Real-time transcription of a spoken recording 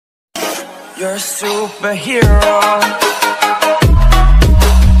You're a superhero.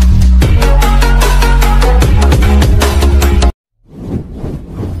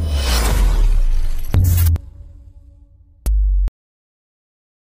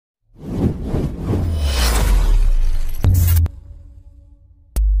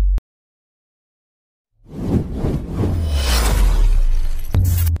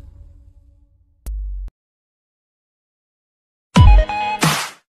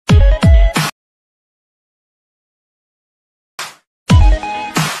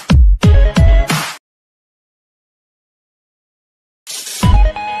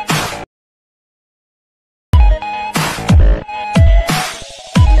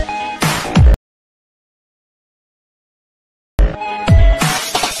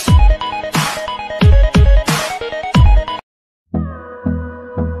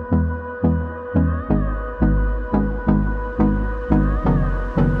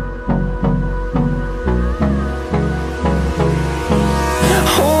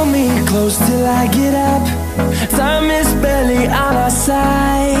 Close till I get up. Time is barely on our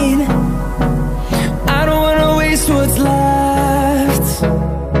side. I don't wanna waste what's left.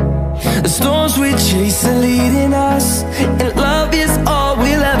 The storms we chase are leading us, and love is all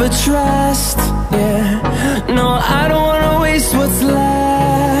we'll ever trust. Yeah, no, I don't wanna waste what's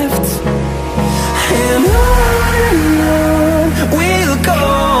left. And on we'll go,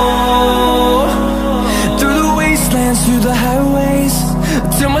 through the wastelands, through the highways,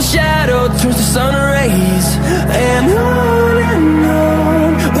 till my shadow turns to sun rays. And on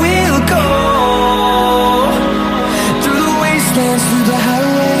we'll go, through the wastelands, through the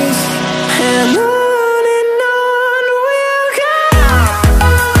highways, and on we'll go.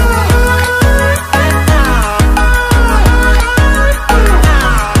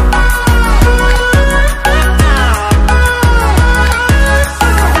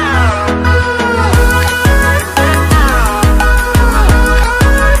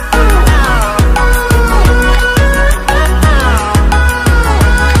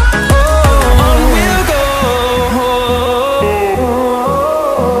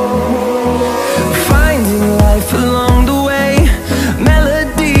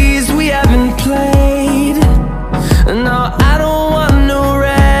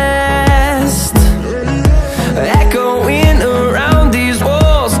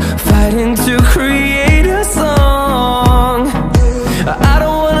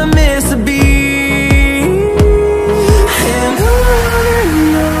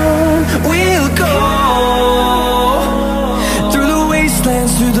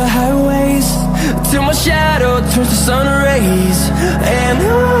 Through the highways, till my shadow turns to sun rays. And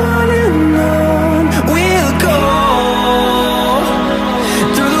on we'll go,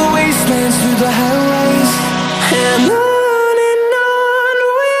 through the wastelands, through the highways, and on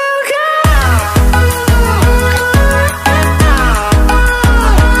we'll go.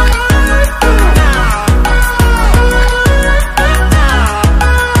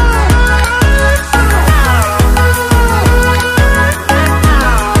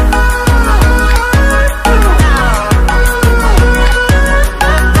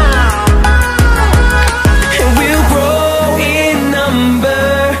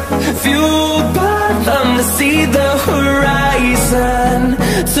 See the horizon,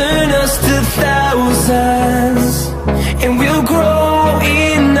 turn us to thousands, and we'll grow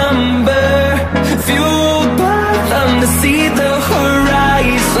in number, fueled by them to see the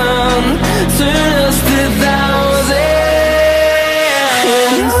horizon, turn us to thousands.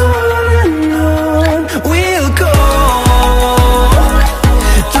 And on we'll go,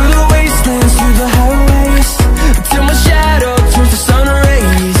 through the wastelands, through the highways, till my shadow turns to sun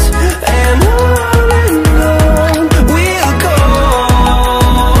rays. And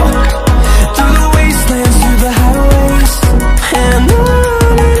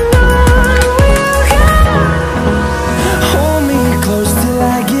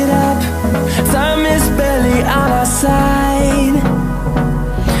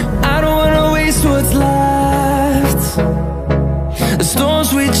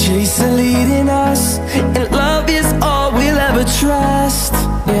chase are leading us, and love is all we'll ever trust.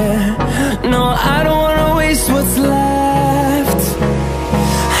 Yeah, no, I don't wanna waste what's left.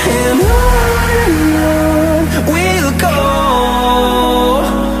 And on we'll go,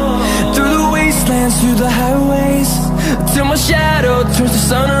 through the wastelands, through the highways, till my shadow turns to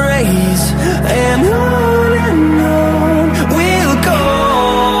sun rays. And on